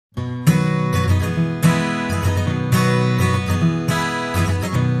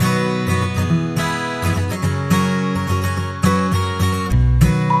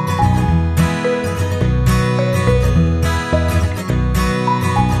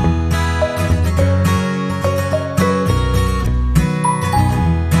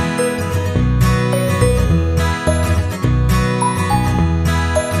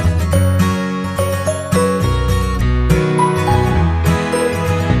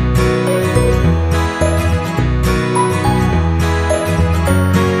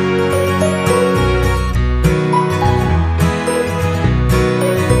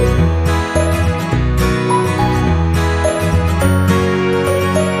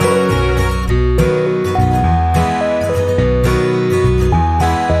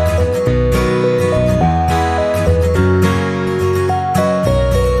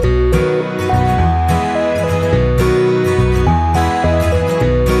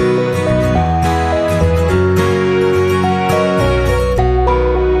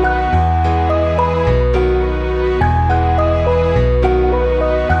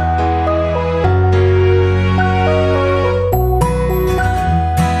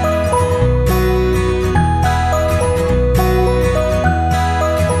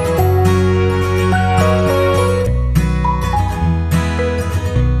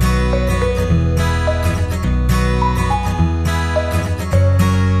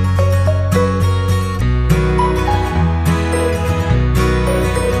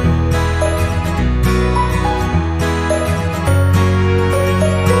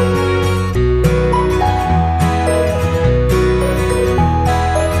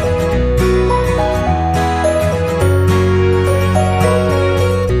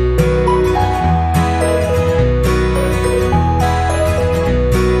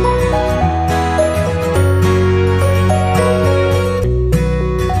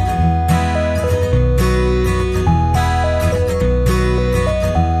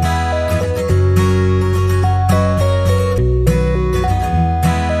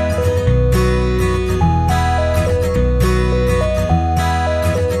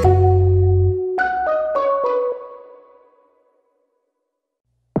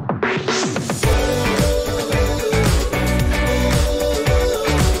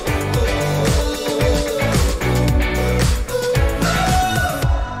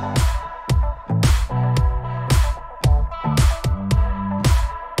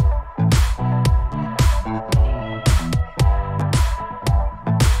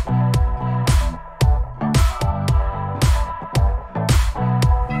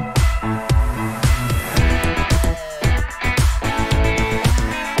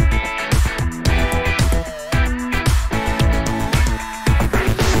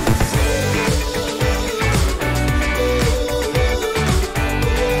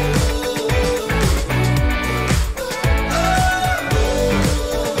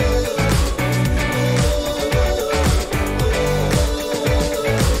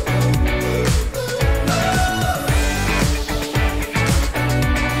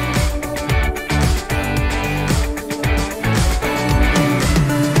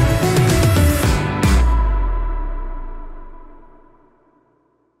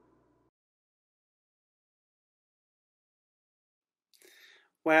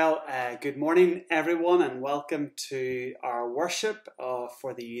Good morning, everyone, and welcome to our worship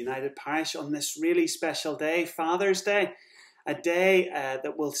for the United Parish on this really special day, Father's Day, a day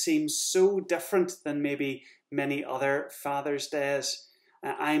that will seem so different than maybe many other Father's Days.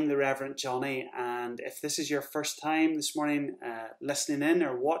 I'm the Reverend Johnny, and if this is your first time this morning listening in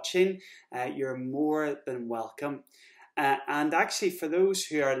or watching, you're more than welcome. And actually, for those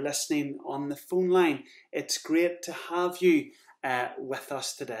who are listening on the phone line, it's great to have you with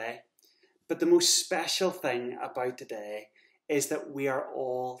us today. But the most special thing about today is that we are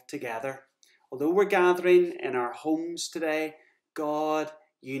all together. Although we're gathering in our homes today, God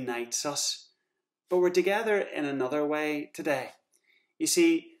unites us. But we're together in another way today. You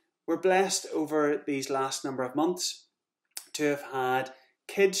see, we're blessed over these last number of months to have had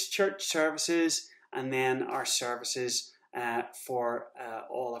kids' church services and then our services for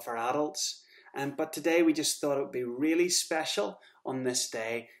all of our adults. But today we just thought it would be really special on this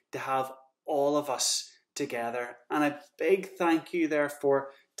day to have all of us together. And a big thank you,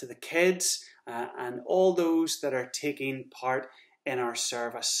 therefore, to the kids and all those that are taking part in our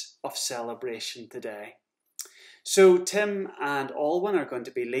service of celebration today. So Tim and Alwyn are going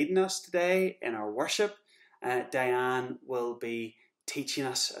to be leading us today in our worship. Diane will be teaching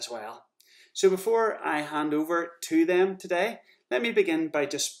us as well. So before I hand over to them today, let me begin by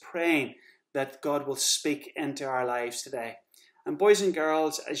just praying that God will speak into our lives today. And boys and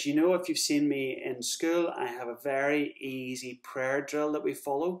girls, as you know, if you've seen me in school, I have a very easy prayer drill that we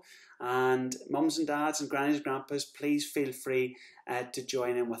follow. And mums and dads and grannies and grandpas, please feel free to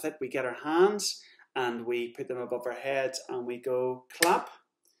join in with it. We get our hands and we put them above our heads and we go clap.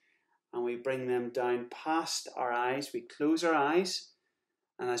 And we bring them down past our eyes. We close our eyes.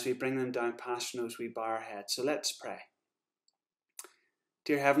 And as we bring them down past our nose, we bow our heads. So let's pray.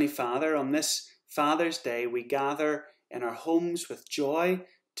 Dear Heavenly Father, on this Father's Day, we gather in our homes with joy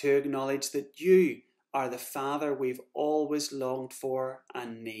to acknowledge that you are the Father we've always longed for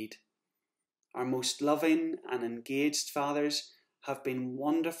and need. Our most loving and engaged fathers have been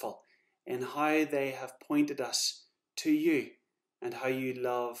wonderful in how they have pointed us to you and how you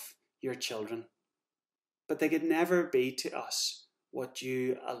love your children. But they could never be to us what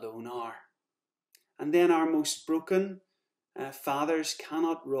you alone are. And then our most broken fathers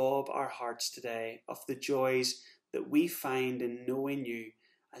cannot rob our hearts today of the joys that we find in knowing you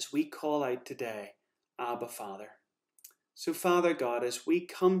as we call out today, Abba Father. So Father God, as we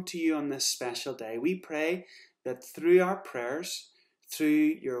come to you on this special day, we pray that through our prayers, through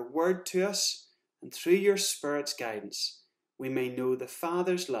your word to us, and through your Spirit's guidance, we may know the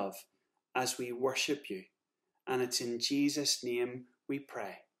Father's love as we worship you. And it's in Jesus' name we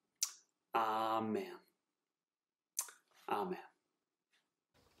pray. Amen. Amen.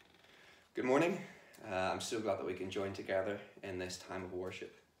 Good morning. I'm so glad that we can join together in this time of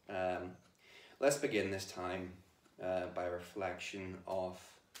worship. Let's begin this time by a reflection of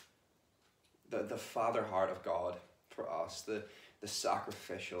the Father heart of God for us, the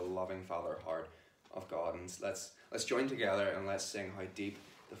sacrificial, loving Father heart of God. And let's join together and let's sing how deep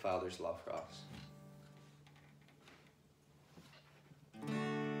the Father's love for us.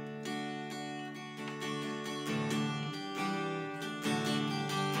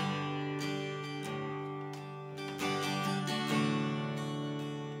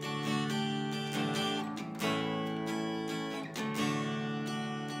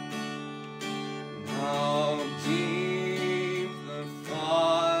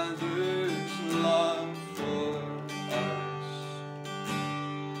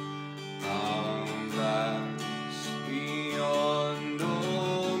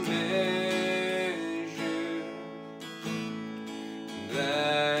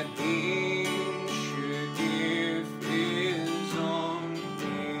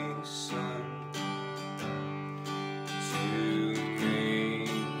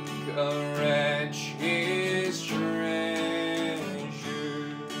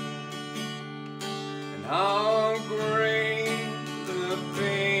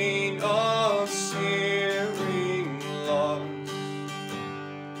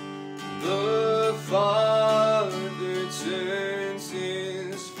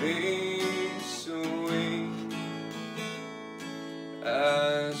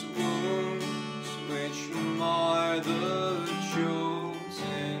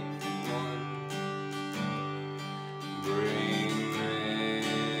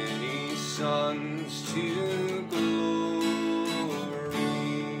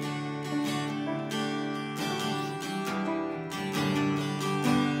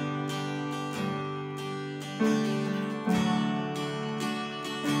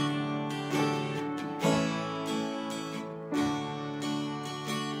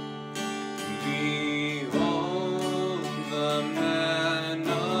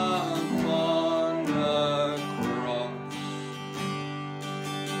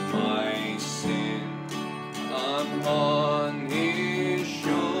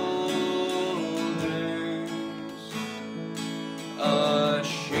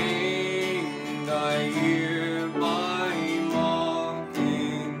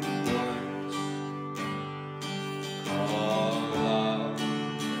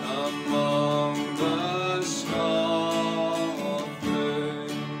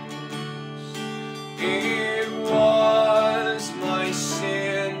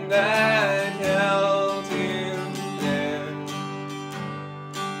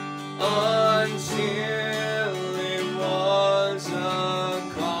 until it was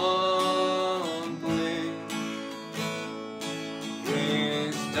accomplished.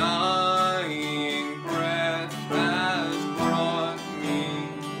 His dying breath has brought me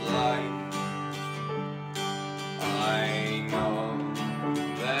life. I know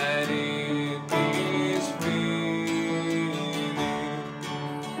that it is finished.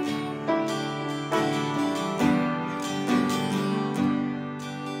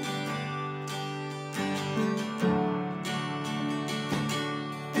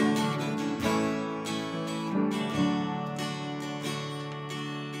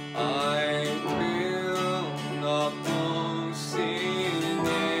 I will not boast in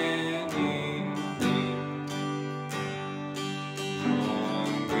anything, nor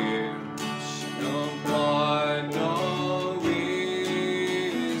wish no blood, no wisdom,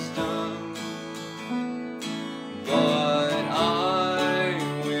 but I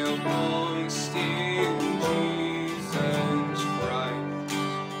will boast in Jesus Christ,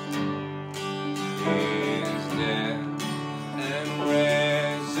 His death and resurrection.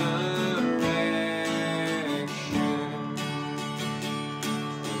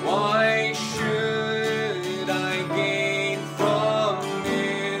 Why should I gain from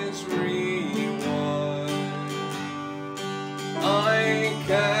His reward? I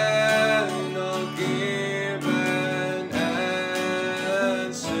cannot give an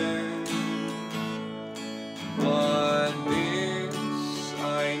answer, but this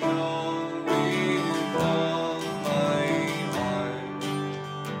I know with all my heart.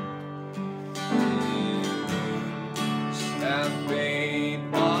 His have paid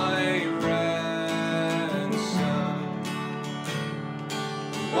my ransom.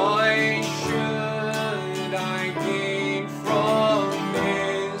 Why should I gain from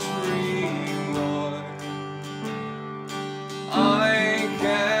His reward? I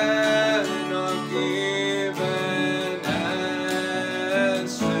cannot give an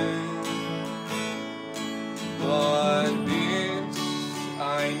answer, but this I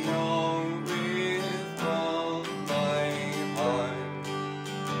know with all my heart.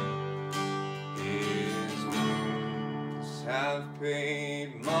 His wounds have paid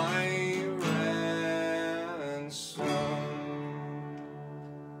my ransom.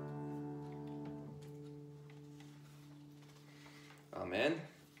 Amen.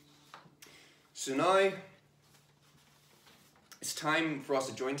 So now it's time for us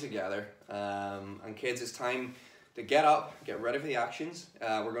to join together, and kids, it's time to get up, get ready for the actions.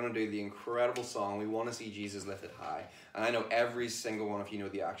 We're going to do the incredible song, We Want to See Jesus Lifted High, and I know every single one of you know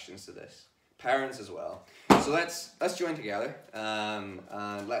the actions to this, parents as well. So let's join together, and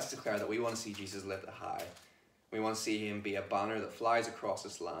let's declare that we want to see Jesus lifted high. We want to see Him be a banner that flies across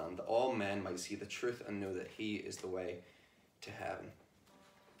this land, that all men might see the truth and know that He is the way to heaven.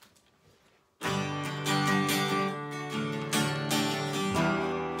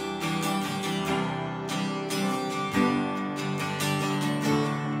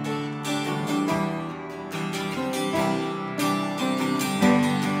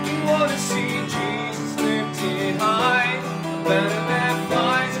 We want to see Jesus lifted high, a banner that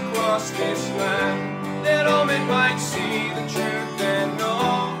flies across this land, that all men might see the truth and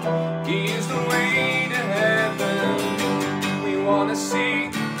know He is the way to heaven. We want to see,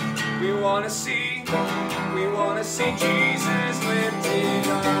 we want to see, we want to see Jesus lifted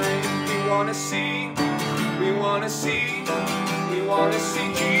high. We want to see, we want to see, we want to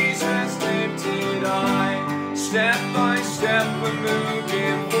see Jesus lifted high. Step by step we're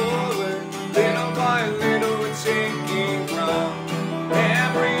moving forward, little by little we're taking ground.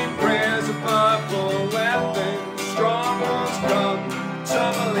 Every prayer's a powerful weapon, strongholds come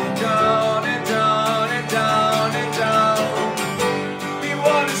tumbling down and down and down and down. We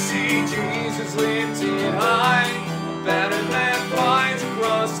want to see Jesus lifted high, a banner that flies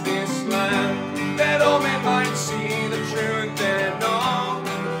across this land, that all men might see the truth and know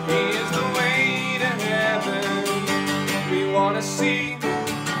He is the way to heaven. We want to see,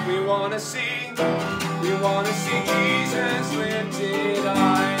 we want to see, we want to see Jesus lifted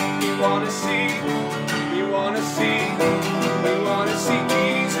high. We want to see, we want to see, we want to see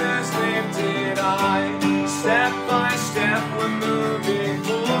Jesus lifted high. Step by step we're moving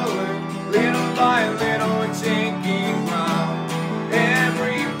forward, little by little we're taking ground.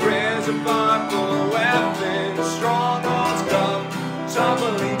 Every prayer's a powerful weapon, strongholds come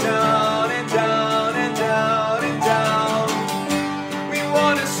tumbling down and down and down and down. We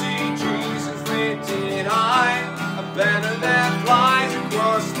want to see Jesus lifted high, a banner that flies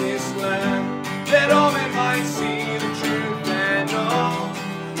across this land, that all men might see the truth and know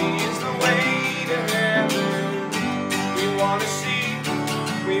He is the way to heaven. We want to see,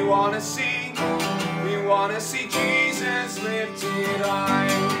 we want to see, We want to see Jesus lifted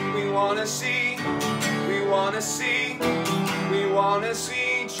high. We want to see, we want to see, we want to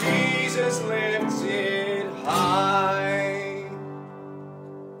see Jesus lifted high.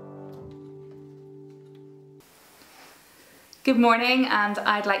 Good morning, and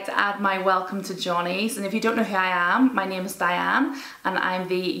I'd like to add my welcome to Johnny's. And if you don't know who I am, my name is Diane and I'm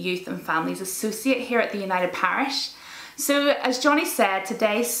the Youth and Families Associate here at the United Parish. So as Johnny said,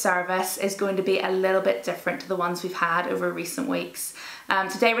 today's service is going to be a little bit different to the ones we've had over recent weeks.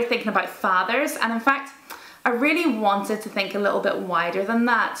 Today we're thinking about fathers, and in fact I really wanted to think a little bit wider than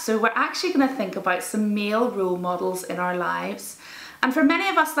that. So we're actually going to think about some male role models in our lives. And for many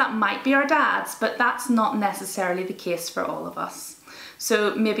of us that might be our dads, but that's not necessarily the case for all of us.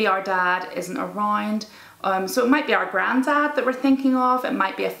 So maybe our dad isn't around, so it might be our granddad that we're thinking of, it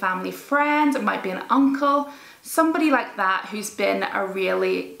might be a family friend, it might be an uncle, somebody like that who's been a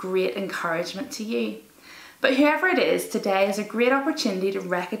really great encouragement to you. But whoever it is, today is a great opportunity to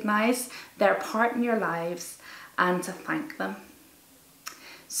recognise their part in your lives and to thank them.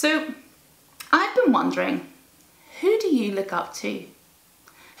 So I've been wondering, who do you look up to?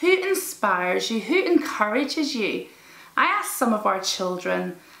 Who inspires you? Who encourages you? I asked some of our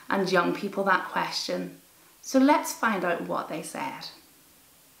children and young people that question. So let's find out what they said.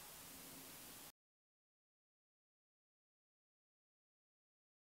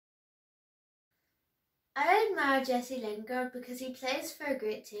 I admire Jesse Lingard because he plays for a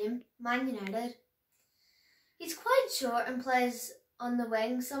great team, Man United. He's quite short and plays on the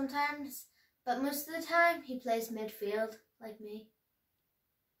wing sometimes, but most of the time he plays midfield, like me.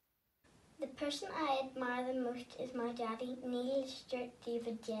 The person I admire the most is my daddy, Neil Stuart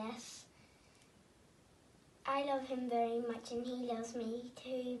David Jess. I love him very much and he loves me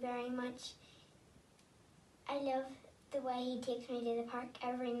too very much. I love the way he takes me to the park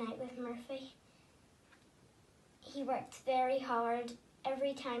every night with Murphy. He works very hard.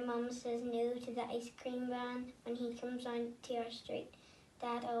 Every time Mum says no to the ice cream van when he comes on to our street,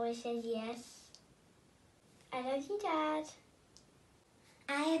 Dad always says yes. I love you, Dad.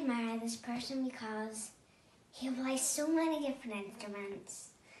 I admire this person because he plays so many different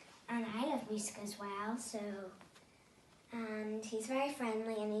instruments, and I love music as well, and he's very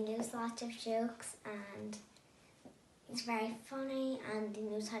friendly and he knows lots of jokes, and he's very funny and he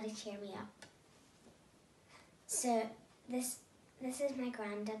knows how to cheer me up. So this is my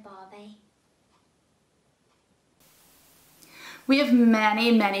granddad Bobby. We have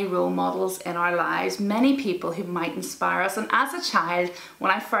many role models in our lives, many people who might inspire us. And as a child, when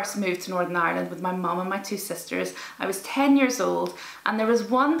I first moved to Northern Ireland with my mum and my two sisters, I was 10 years old, and there was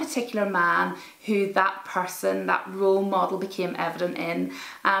one particular man who that role model became evident in.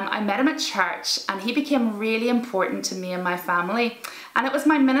 I met him at church and he became really important to me and my family. And it was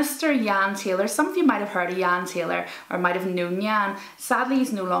my minister, Jan Taylor. Some of you might have heard of Jan Taylor or might have known Jan. Sadly,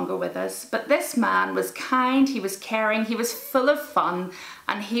 he's no longer with us. But this man was kind, he was caring, he was full of fun,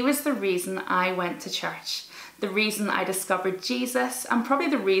 and he was the reason I went to church, the reason I discovered Jesus, and probably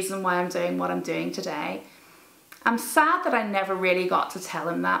the reason why I'm doing what I'm doing today. I'm sad that I never really got to tell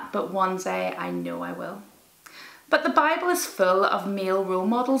him that, but one day I know I will. But the Bible is full of male role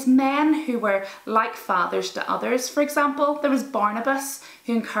models, men who were like fathers to others. For example, there was Barnabas,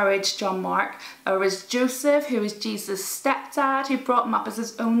 who encouraged John Mark. There was Joseph, who was Jesus' stepdad, who brought him up as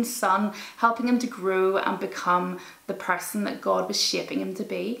his own son, helping him to grow and become the person that God was shaping him to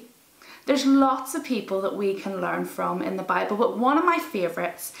be. There's lots of people that we can learn from in the Bible, but one of my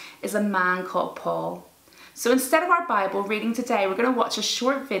favourites is a man called Paul. So instead of our Bible reading today, we're going to watch a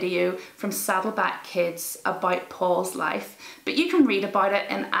short video from Saddleback Kids about Paul's life. But you can read about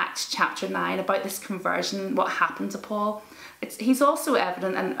it in Acts chapter 9, about this conversion, what happened to Paul. He's also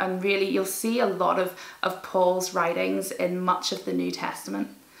evident, and really you'll see a lot of Paul's writings in much of the New Testament.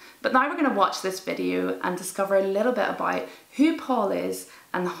 But now we're going to watch this video and discover a little bit about who Paul is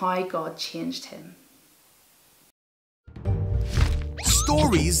and how God changed him.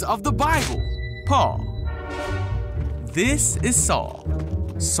 Stories of the Bible. Paul. This is Saul.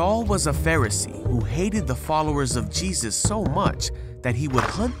 Saul was a Pharisee who hated the followers of Jesus so much that he would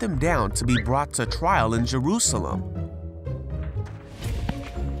hunt them down to be brought to trial in Jerusalem.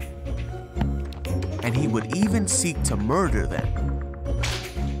 And he would even seek to murder them.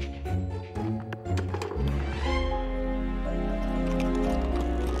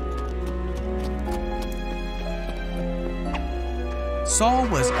 Saul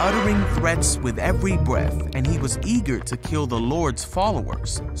was uttering threats with every breath, and he was eager to kill the Lord's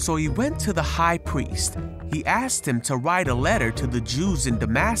followers. So he went to the high priest. He asked him to write a letter to the Jews in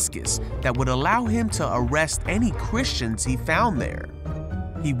Damascus that would allow him to arrest any Christians he found there.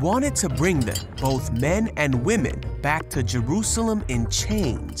 He wanted to bring them, both men and women, back to Jerusalem in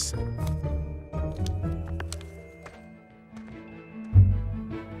chains.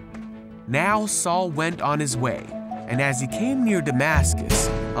 Now Saul went on his way, and as he came near Damascus,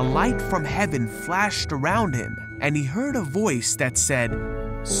 a light from heaven flashed around him, and he heard a voice that said,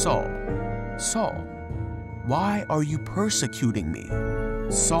 "Saul, Saul, why are you persecuting me?"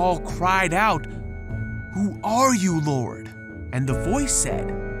 Saul cried out, "Who are you, Lord?" And the voice said,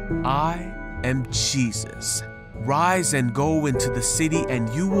 "I am Jesus. Rise and go into the city, and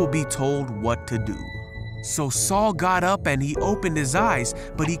you will be told what to do." So Saul got up and he opened his eyes,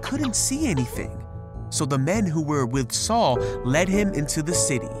 but he couldn't see anything. So the men who were with Saul led him into the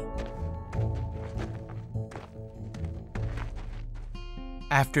city.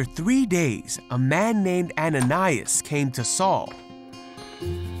 After 3 days, a man named Ananias came to Saul.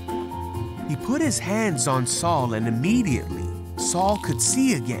 He put his hands on Saul, and immediately Saul could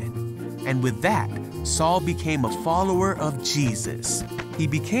see again. And with that, Saul became a follower of Jesus. He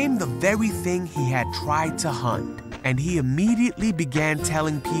became the very thing he had tried to hunt. And he immediately began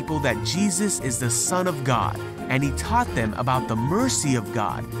telling people that Jesus is the Son of God. And he taught them about the mercy of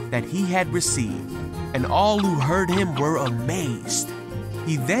God that he had received. And all who heard him were amazed.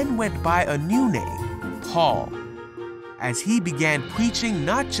 He then went by a new name, Paul, as he began preaching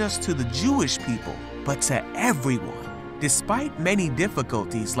not just to the Jewish people, but to everyone. Despite many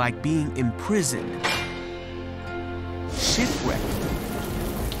difficulties like being imprisoned, shipwrecked,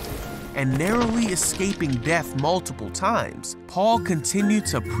 and narrowly escaping death multiple times, Paul continued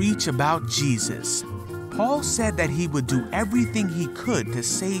to preach about Jesus. Paul said that he would do everything he could to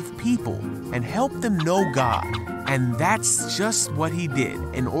save people and help them know God. And that's just what he did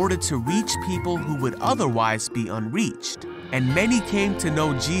in order to reach people who would otherwise be unreached. And many came to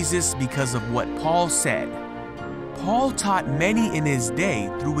know Jesus because of what Paul said. Paul taught many in his day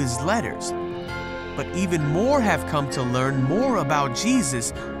through his letters, but even more have come to learn more about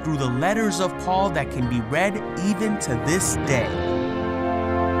Jesus through the letters of Paul that can be read even to this day.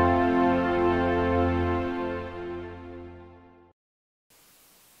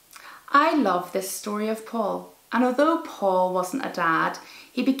 I love this story of Paul, and although Paul wasn't a dad,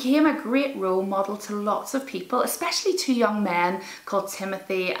 he became a great role model to lots of people, especially 2 young men called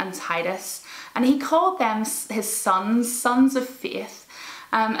Timothy and Titus, and he called them his sons of faith.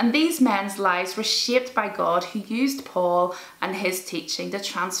 And these men's lives were shaped by God, who used Paul and his teaching to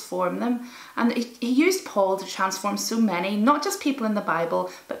transform them. And he used Paul to transform so many, not just people in the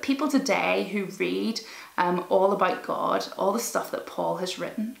Bible, but people today who read all about God, all the stuff that Paul has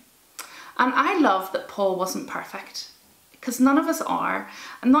written. And I love that Paul wasn't perfect, because none of us are,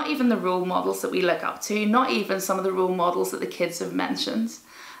 and not even the role models that we look up to, not even some of the role models that the kids have mentioned.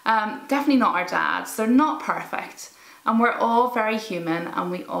 Definitely not our dads. They're not perfect. And we're all very human,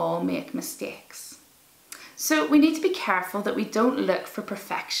 and we all make mistakes. So we need to be careful that we don't look for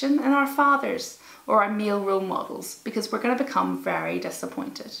perfection in our fathers or our male role models, because we're going to become very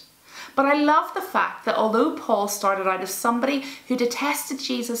disappointed. But I love the fact that although Paul started out as somebody who detested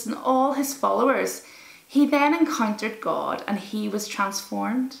Jesus and all his followers, he then encountered God and he was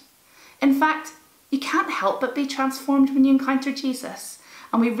transformed. In fact, you can't help but be transformed when you encounter Jesus.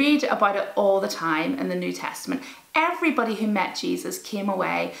 And we read about it all the time in the New Testament. Everybody who met Jesus came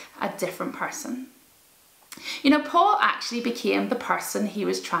away a different person. You know, Paul actually became the person he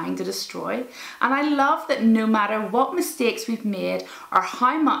was trying to destroy. And I love that no matter what mistakes we've made or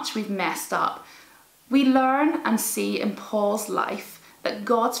how much we've messed up, we learn and see in Paul's life that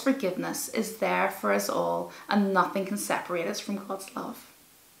God's forgiveness is there for us all, and nothing can separate us from God's love.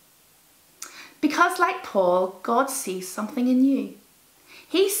 Because like Paul, God sees something in you.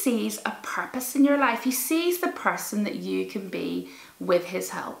 He sees a purpose in your life. He sees the person that you can be with his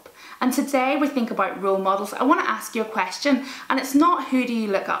help. And today we think about role models. I want to ask you a question, and it's not who do you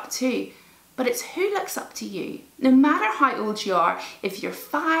look up to, but it's who looks up to you. No matter how old you are, if you're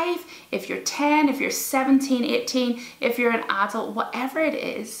 5, if you're 10, if you're 17, 18, if you're an adult, whatever it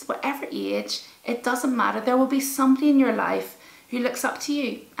is, whatever age, it doesn't matter. There will be somebody in your life who looks up to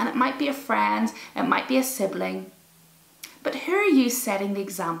you. And it might be a friend, it might be a sibling. But who are you setting the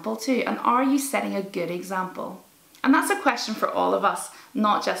example to? And are you setting a good example? And that's a question for all of us,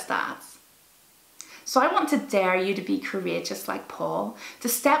 not just dads. So I want to dare you to be courageous like Paul, to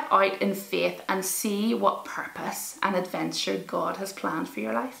step out in faith and see what purpose and adventure God has planned for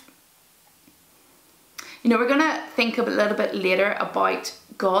your life. You know, we're going to think a little bit later about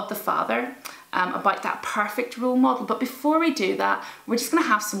God the Father about that perfect role model. But before we do that, we're just going to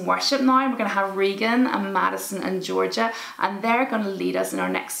have some worship now. We're going to have Regan and Madison and Georgia, and they're going to lead us in our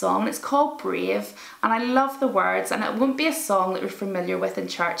next song. It's called Brave, and I love the words, and it won't be a song that we're familiar with in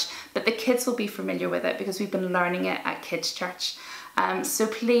church, but the kids will be familiar with it because we've been learning it at Kids Church. So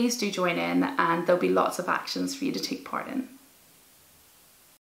please do join in, and there'll be lots of actions for you to take part in.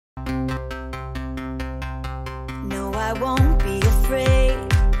 No, I won't be afraid.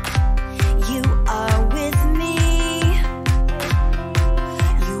 You are with me.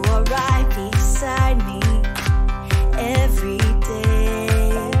 You are right beside me every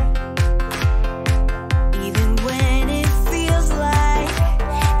day. Even when it feels like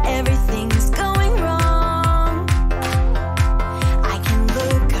everything's going wrong, I can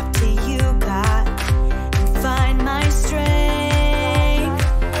look up to you, God, and find my strength.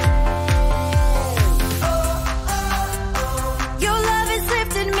 Your love has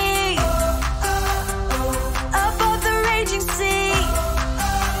lifted me above the raging sea,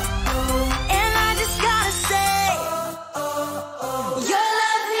 and I just gotta say, your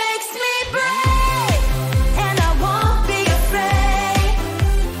love makes me brave, and I won't be afraid.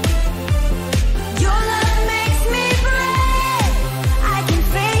 Your love makes me brave, I can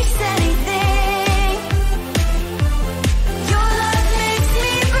face anything. Your love makes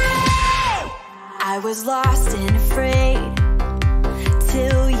me brave. I was lost and afraid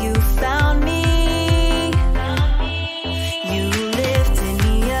till you found me. You lifted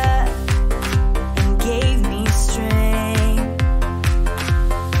me up and gave me strength.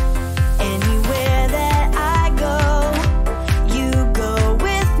 Anywhere that I go, you go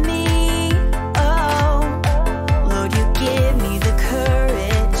with me. Oh, Lord, you give me the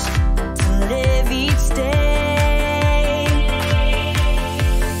courage to live each day.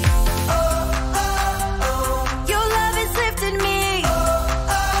 Your love has lifted me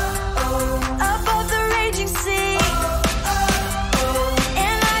above the raging sea,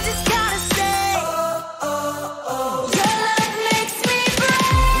 and I just gotta say, your love makes me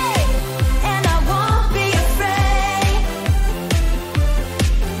brave, and I won't be afraid.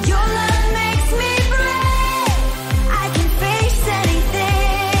 Your love makes me brave, I can face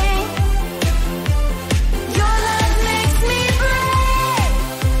anything. Your love makes me brave,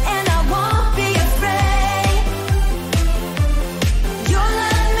 and I won't be afraid. Your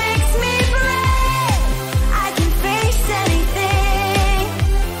love makes me brave, I can face anything.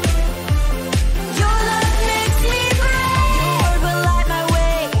 Your love makes me brave. Your word will light my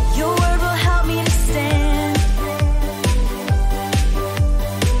way, your word will help me to stand.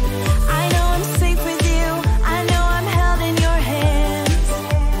 I know I'm safe with you, I know I'm held in your hands.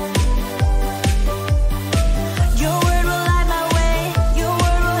 Your word will light my way, your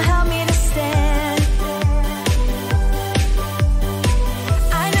word will help me to stand.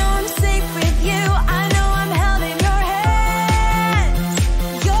 I know I'm safe with you, I know I'm held in your hands.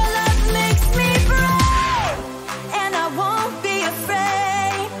 Your love makes me brave, and I won't be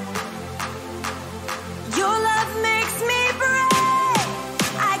afraid. Your love makes me brave,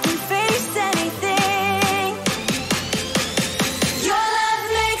 I can face anything. Your love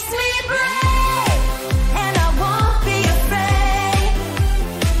makes me brave, and I won't be afraid.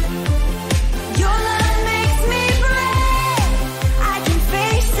 Your love makes me brave, I can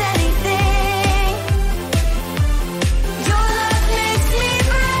face anything. Your love makes me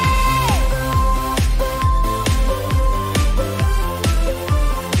brave.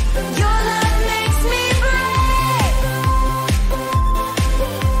 Your love makes me brave.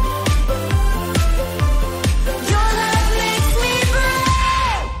 Your love makes me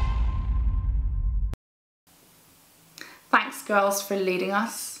brave. Thanks, girls, for leading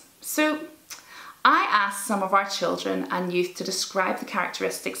us. So, I asked some of our children and youth to describe the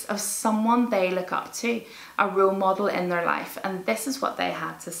characteristics of someone they look up to, a role model in their life, and this is what they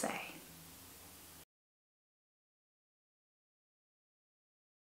had to say.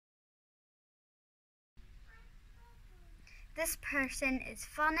 This person is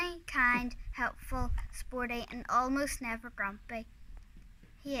funny, kind, helpful, sporty, and almost never grumpy.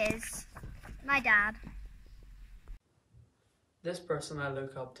 He is my dad. This person I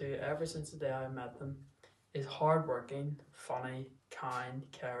look up to ever since the day I met them is hardworking, funny, kind,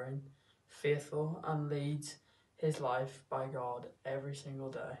 caring, faithful, and leads his life by God every single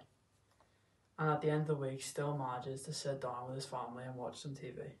day. And at the end of the week still manages to sit down with his family and watch some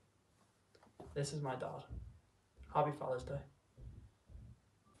TV. This is my dad. Happy Father's Day.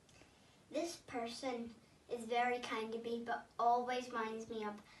 This person is very kind to me but always winds me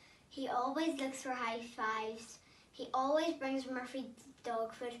up. He always looks for high fives. He always brings Murphy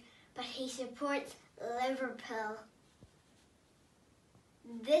dog food, but he supports Liverpool.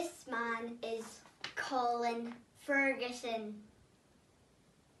 This man is Colin Ferguson.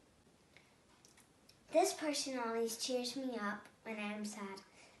 This person always cheers me up when I'm sad.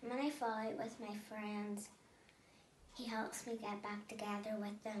 And when I fall out with my friends, he helps me get back together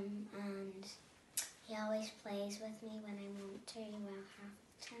with them, and he always plays with me when I want to, well, half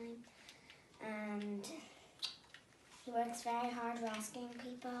the time. And he works very hard rescuing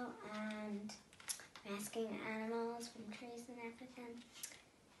people and rescuing animals from trees and everything.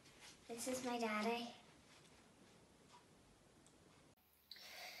 This is my daddy.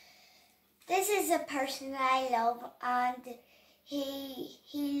 This is a person that I love, and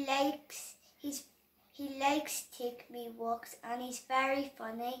he likes to take me walks, and he's very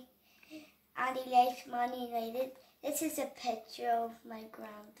funny, and he likes Man United. This is a picture of my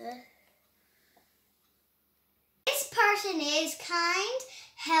granddad. This person is kind,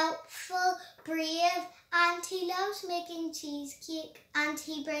 helpful, brave, and he loves making cheesecake, and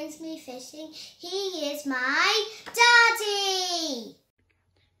he brings me fishing. He is my daddy.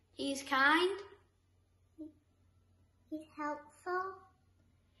 He's kind. He's helpful.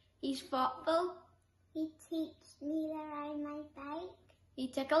 He's thoughtful. He teaches me to ride my bike. He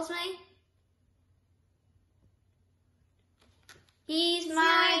tickles me. He's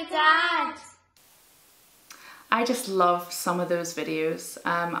my dad. I just love some of those videos.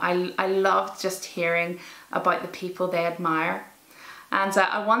 I love just hearing about the people they admire. And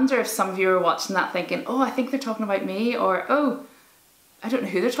I wonder if some of you are watching that thinking, oh, I think they're talking about me, or oh, I don't know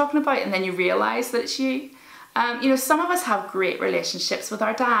who they're talking about, and then you realise that it's you. You know, some of us have great relationships with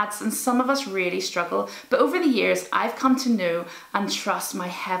our dads, and some of us really struggle. But over the years, I've come to know and trust my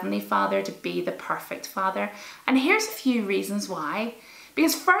Heavenly Father to be the perfect Father. And here's a few reasons why.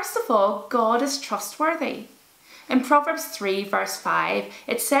 Because first of all, God is trustworthy. In Proverbs 3 verse 5,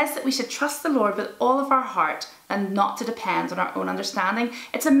 it says that we should trust the Lord with all of our heart and not to depend on our own understanding.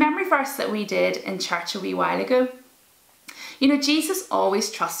 It's a memory verse that we did in church a wee while ago. You know, Jesus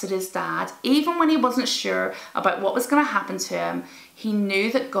always trusted his dad. Even when he wasn't sure about what was going to happen to him, he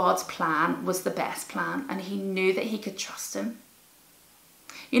knew that God's plan was the best plan, and he knew that he could trust him.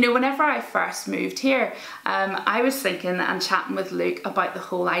 You know, whenever I first moved here, I was thinking and chatting with Luke about the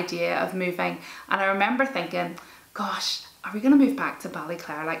whole idea of moving. And I remember thinking, gosh, are we going to move back to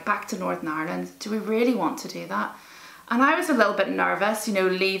Ballyclare, like back to Northern Ireland? Do we really want to do that? And I was a little bit nervous, you know,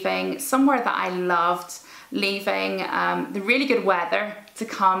 leaving somewhere that I loved, leaving the really good weather to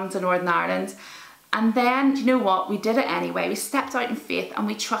come to Northern Ireland. And then, you know what, we did it anyway. We stepped out in faith and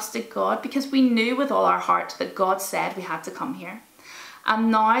we trusted God because we knew with all our heart that God said we had to come here.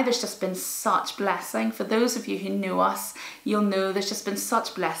 And now there's just been such blessing. For those of you who know us, you'll know there's just been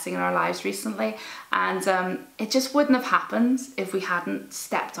such blessing in our lives recently. And it just wouldn't have happened if we hadn't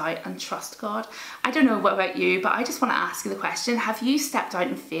stepped out and trust God. I don't know what about you, but I just want to ask you the question, have you stepped out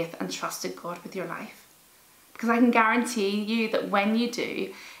in faith and trusted God with your life? Because I can guarantee you that when you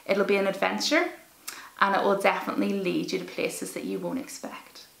do, it'll be an adventure, and it will definitely lead you to places that you won't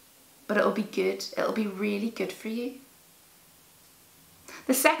expect. But it'll be good. It'll be really good for you.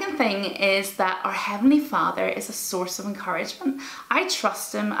 The second thing is that our Heavenly Father is a source of encouragement. I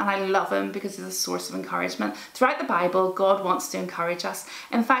trust him and I love him because he's a source of encouragement. Throughout the Bible, God wants to encourage us.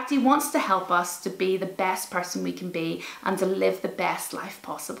 In fact, he wants to help us to be the best person we can be and to live the best life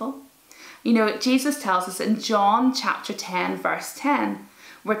possible. You know, Jesus tells us in John chapter 10, verse 10,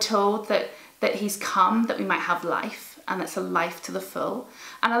 we're told that he's come that we might have life, and it's a life to the full.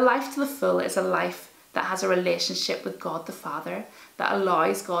 And a life to the full is a life that has a relationship with God the Father, that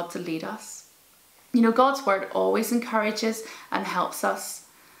allows God to lead us. You know, God's word always encourages and helps us,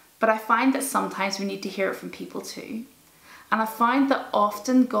 but I find that sometimes we need to hear it from people too. And I find that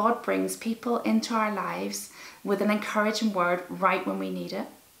often God brings people into our lives with an encouraging word right when we need it.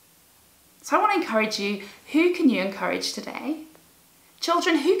 So I want to encourage you, who can you encourage today?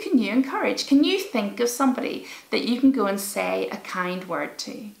 Children, who can you encourage? Can you think of somebody that you can go and say a kind word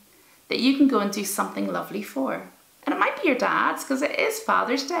to? That you can go and do something lovely for? And it might be your dad's, because it is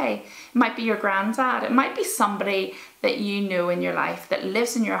Father's Day. It might be your granddad. It might be somebody that you know in your life that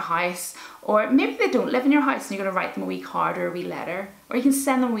lives in your house, or maybe they don't live in your house and you're going to write them a wee card or a wee letter, or you can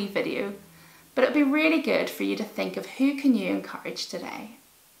send them a wee video. But it'd be really good for you to think of who can you encourage today.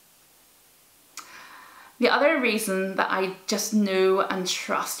 The other reason that I just know and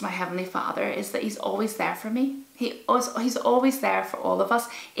trust my Heavenly Father is that he's always there for me. He's always there for all of us.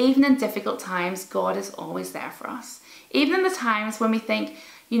 Even in difficult times, God is always there for us. Even in the times when we think,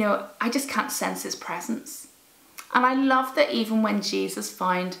 you know, I just can't sense his presence. And I love that even when Jesus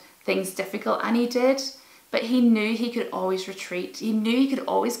found things difficult, and he did, but he knew he could always retreat. He knew he could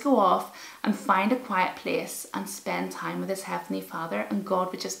always go off and find a quiet place and spend time with his Heavenly Father, and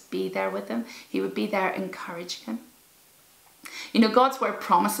God would just be there with him. He would be there encouraging him. You know, God's word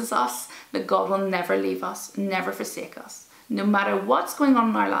promises us that God will never leave us, never forsake us. No matter what's going on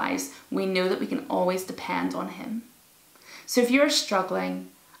in our lives, we know that we can always depend on him. So if you're struggling,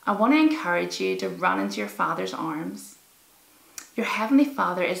 I want to encourage you to run into your Father's arms. Your Heavenly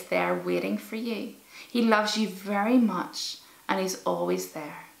Father is there waiting for you. He loves you very much, and he's always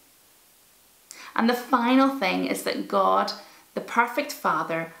there. And the final thing is that God, the perfect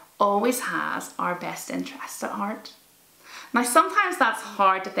Father, always has our best interests at heart. Now, sometimes that's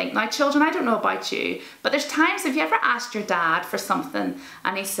hard to think. Now, children, I don't know about you, but there's times, have you ever asked your dad for something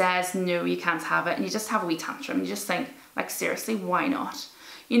and he says, no, you can't have it, and you just have a wee tantrum, and you just think, like, seriously, why not?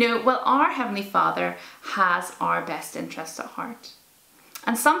 You know, well, our Heavenly Father has our best interests at heart.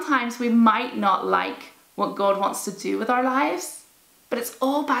 And sometimes we might not like what God wants to do with our lives, but it's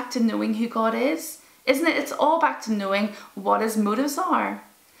all back to knowing who God is, isn't it? It's all back to knowing what his motives are.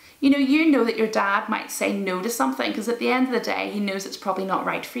 You know that your dad might say no to something because at the end of the day, he knows it's probably not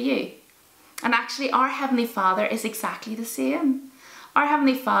right for you. And actually, our Heavenly Father is exactly the same. Our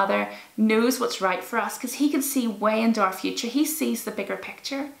Heavenly Father knows what's right for us because he can see way into our future. He sees the bigger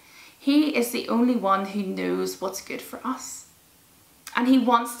picture. He is the only one who knows what's good for us. And he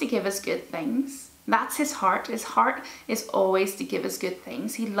wants to give us good things. That's his heart. His heart is always to give us good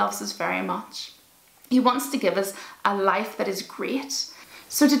things. He loves us very much. He wants to give us a life that is great.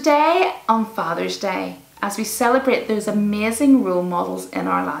 So today, on Father's Day, as we celebrate those amazing role models in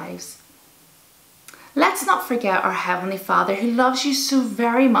our lives, let's not forget our Heavenly Father who loves you so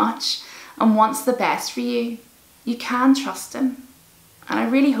very much and wants the best for you. You can trust him. And I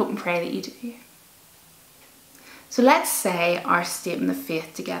really hope and pray that you do. So let's say our statement of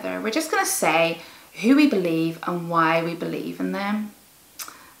faith together. We're just going to say who we believe and why we believe in them.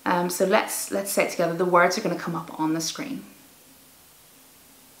 So let's say it together. The words are going to come up on the screen.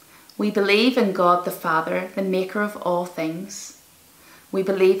 We believe in God the Father, the maker of all things. We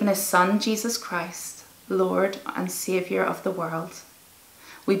believe in his Son, Jesus Christ, Lord and Saviour of the world.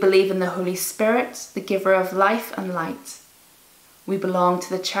 We believe in the Holy Spirit, the giver of life and light. We belong to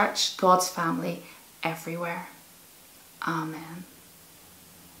the church, God's family, everywhere. Amen.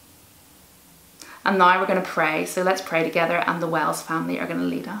 And now we're going to pray. So let's pray together, and the Wells family are going to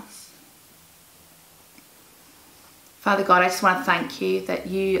lead us. Father God, I just want to thank you that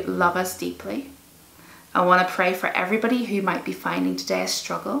you love us deeply. I want to pray for everybody who might be finding today a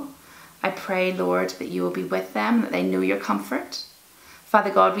struggle. I pray, Lord, that you will be with them, that they know your comfort. Father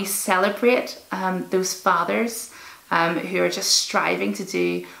God, we celebrate those fathers who are just striving to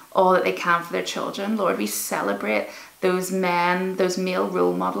do all that they can for their children. Lord, we celebrate those men, those male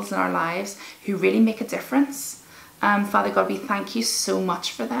role models in our lives who really make a difference. Father God, we thank you so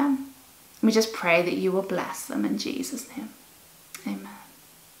much for them. We just pray that you will bless them in Jesus' name. Amen.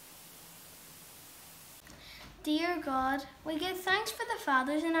 Dear God, we give thanks for the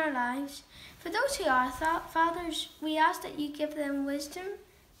fathers in our lives. For those who are fathers, we ask that you give them wisdom,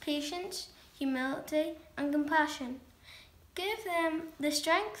 patience, humility and compassion. Give them the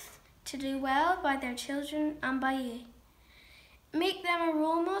strength to do well by their children and by you. Make them a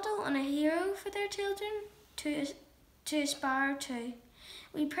role model and a hero for their children to aspire to.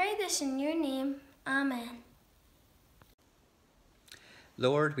 We pray this in your name. Amen.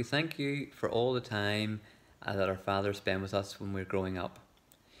 Lord, we thank you for all the time that our fathers spend with us when we're growing up.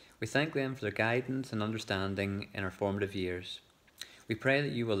 We thank them for their guidance and understanding in our formative years. We pray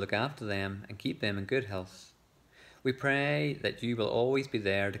that you will look after them and keep them in good health. We pray that you will always be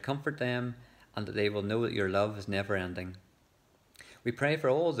there to comfort them and that they will know that your love is never ending. We pray for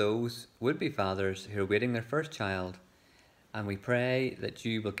all those would-be fathers who are waiting their first child, and we pray that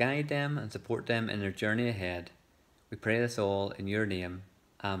you will guide them and support them in their journey ahead. We pray this all in your name.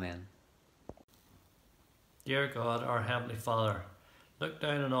 Amen. Dear God, our Heavenly Father, look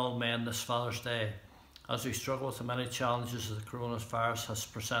down on all men this Father's Day as we struggle with the many challenges that the coronavirus has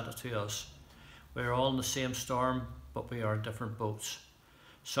presented to us. We are all in the same storm, but we are in different boats.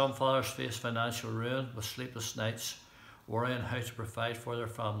 Some fathers face financial ruin with sleepless nights, worrying how to provide for their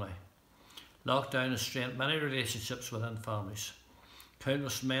family. Lockdown has strained many relationships within families.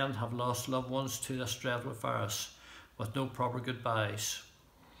 Countless men have lost loved ones to this dreadful virus with no proper goodbyes.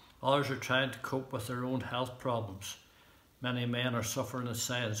 Others are trying to cope with their own health problems. Many men are suffering in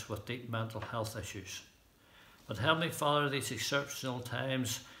silence with deep mental health issues. But Heavenly Father, these exceptional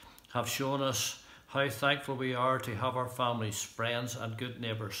times have shown us how thankful we are to have our families, friends and good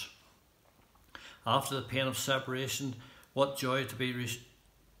neighbours. After the pain of separation, what joy to be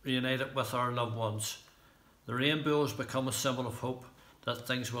reunited with our loved ones. The rainbow has become a symbol of hope that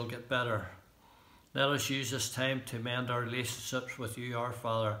things will get better. Let us use this time to mend our relationships with you, our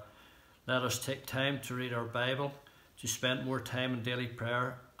Father. Let us take time to read our Bible, to spend more time in daily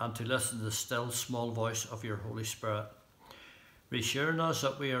prayer, and to listen to the still small voice of your Holy Spirit. Reassuring us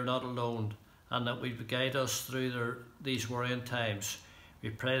that we are not alone and that we will guide us through these worrying times. We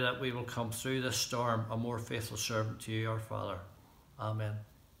pray that we will come through this storm a more faithful servant to you, our Father. Amen.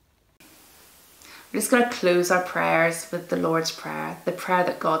 We're just going to close our prayers with the Lord's Prayer, the prayer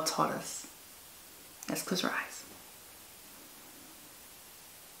that God taught us. Let's close our eyes.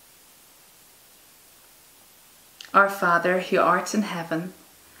 Our Father, who art in heaven,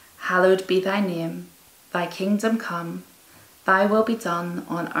 hallowed be thy name. Thy kingdom come, thy will be done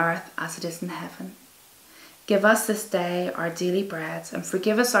on earth as it is in heaven. Give us this day our daily bread, and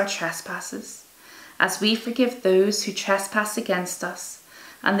forgive us our trespasses, as we forgive those who trespass against us.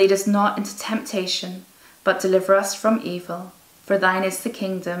 And lead us not into temptation, but deliver us from evil. For thine is the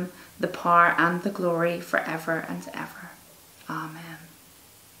kingdom, the power, and the glory, forever and ever. Amen.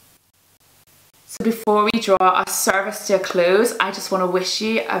 So before we draw our service to a close, I just want to wish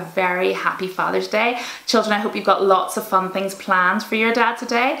you a very happy Father's Day. Children, I hope you've got lots of fun things planned for your dad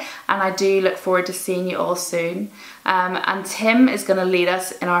today, and I do look forward to seeing you all soon. And Tim is going to lead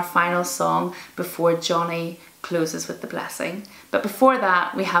us in our final song before Johnny closes with the blessing. But before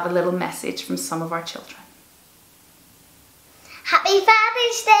that, we have a little message from some of our children. Happy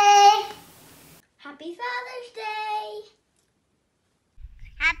Father's Day! Happy Father's Day!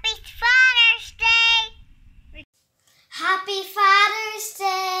 Happy Father's Day! Happy Father's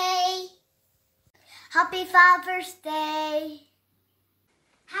Day! Happy Father's Day!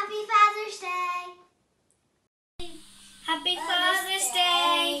 Happy Father's Day! Happy Father's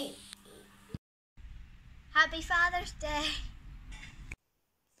Day! Happy Father's Day!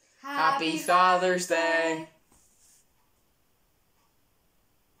 Happy Father's Day!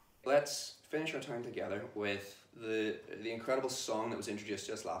 Let's finish our time together with the incredible song that was introduced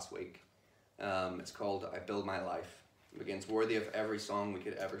just last week. It's called I Build My Life. It begins, worthy of every song we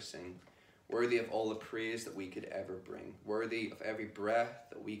could ever sing, worthy of all the praise that we could ever bring, worthy of every breath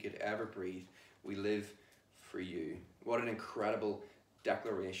that we could ever breathe. We live for you. What an incredible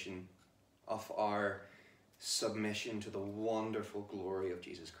declaration of our submission to the wonderful glory of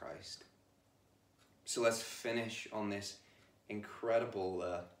Jesus Christ. So let's finish on this incredible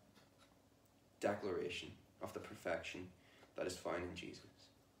declaration of the perfection that is found in Jesus.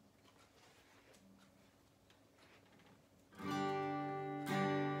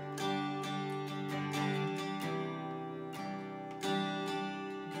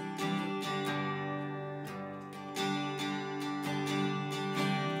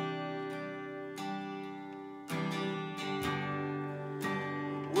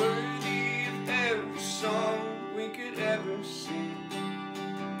 Worthy of every song we could ever sing,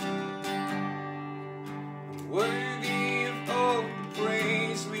 worthy of all the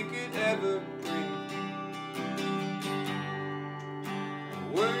praise we could ever bring,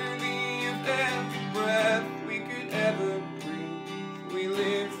 worthy of every breath we could ever breathe. We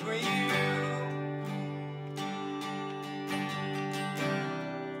live for you.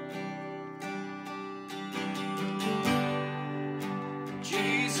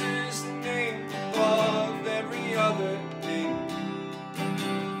 Jesus, the name above every other name.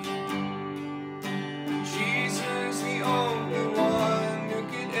 Jesus, the only one who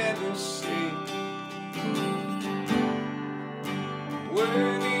could ever sing.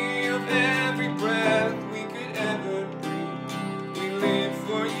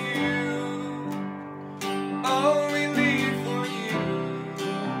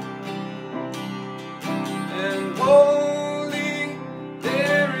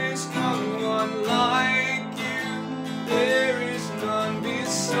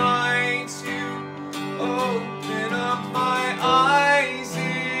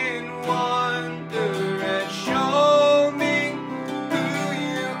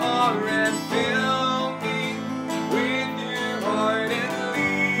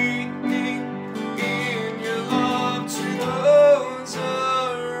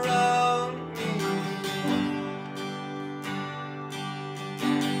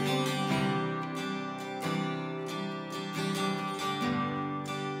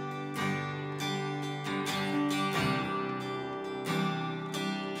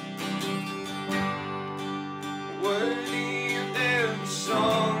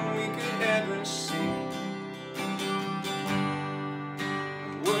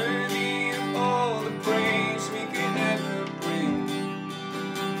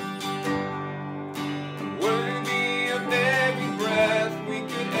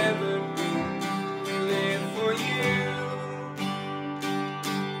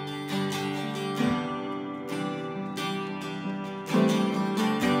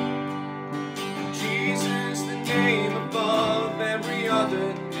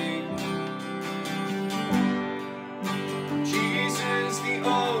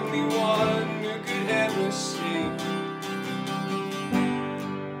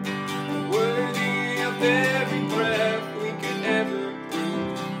 with every breath we could ever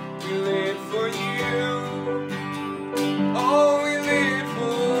breathe. We live for you. Oh, we live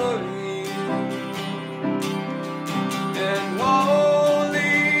for you. And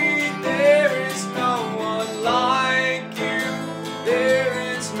holy, there is no one like you. There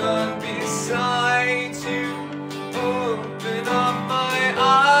is none besides you. Open up my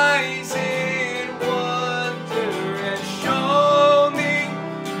eyes in wonder and show me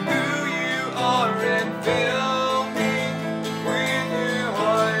who you are, and fill me with your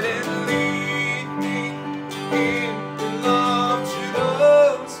heart and lead me in your love to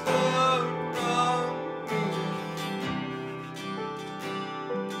those around me.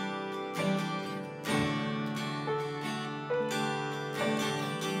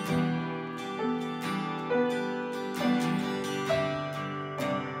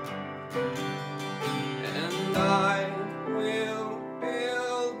 And I will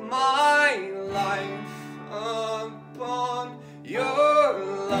build my life upon your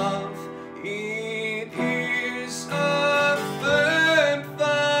love. It is a firm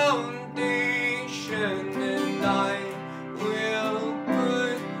foundation, and I will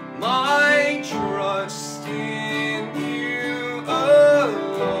put my trust in you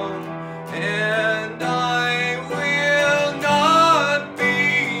alone. And I will not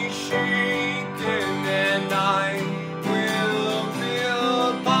be shaken, and I will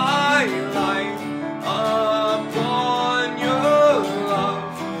build my life upon your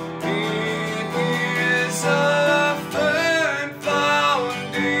love. It is a firm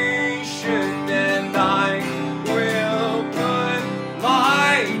foundation, and I will put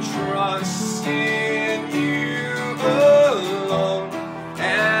my trust in you alone.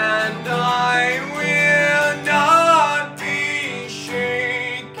 And I will not be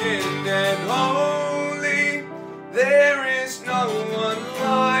shaken, and holy, there is no one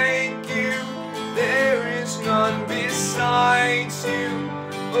like you. There is none besides you.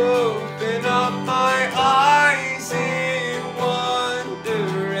 Open up my eyes in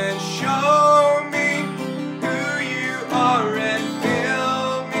wonder and show me who you are, and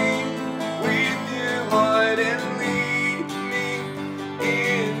fill me with your heart and lead me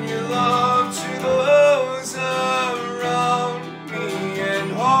in your love to those around me.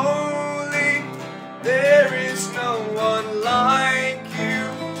 And holy, there is no one like you.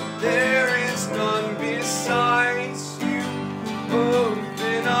 There is none besides you.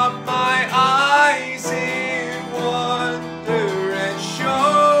 Open up my eyes in wonder and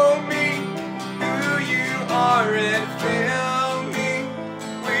show me who you are, and fill me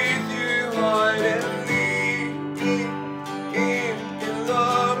with your heart and lead me in your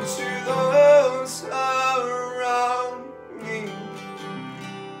love to those around me.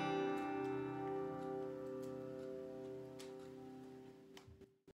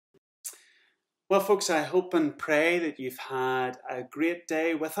 Well, folks, I hope and pray that you've had a great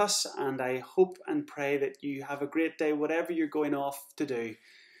day with us, and I hope and pray that you have a great day whatever you're going off to do.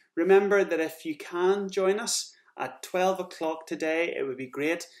 Remember that if you can join us at 12 o'clock today, it would be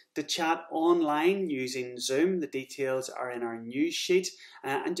great to chat online using Zoom. The details are in our news sheet,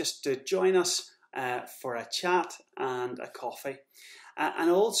 and just to join us for a chat and a coffee. And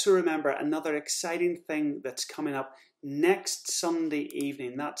also remember another exciting thing that's coming up next Sunday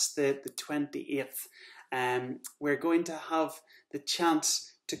evening. That's the 28th. We're going to have the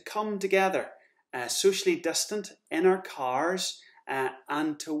chance to come together, socially distant, in our cars,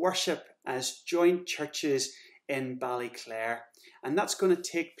 and to worship as joint churches in Ballyclare. And that's going to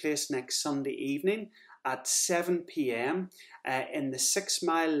take place next Sunday evening at 7 p.m. In the 6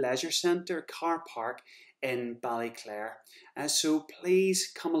 Mile Leisure Centre car park in Ballyclare. So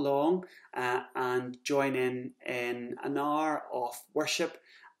please come along and join in an hour of worship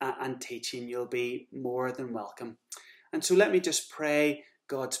and teaching. You'll be more than welcome. And so let me just pray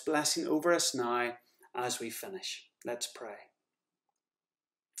God's blessing over us now as we finish. Let's pray.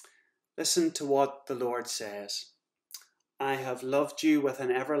 Listen to what the Lord says. I have loved you with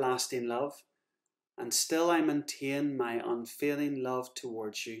an everlasting love, and still I maintain my unfailing love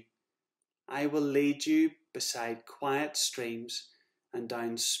towards you. I will lead you beside quiet streams and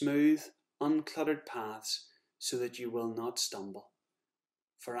down smooth, uncluttered paths so that you will not stumble.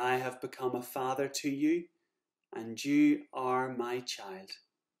 For I have become a father to you, and you are my child.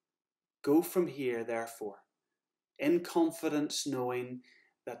 Go from here, therefore, in confidence, knowing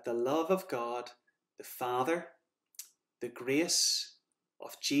that the love of God, the Father, the grace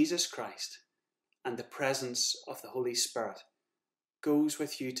of Jesus Christ, and the presence of the Holy Spirit goes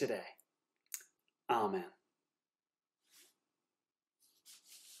with you today. Amen.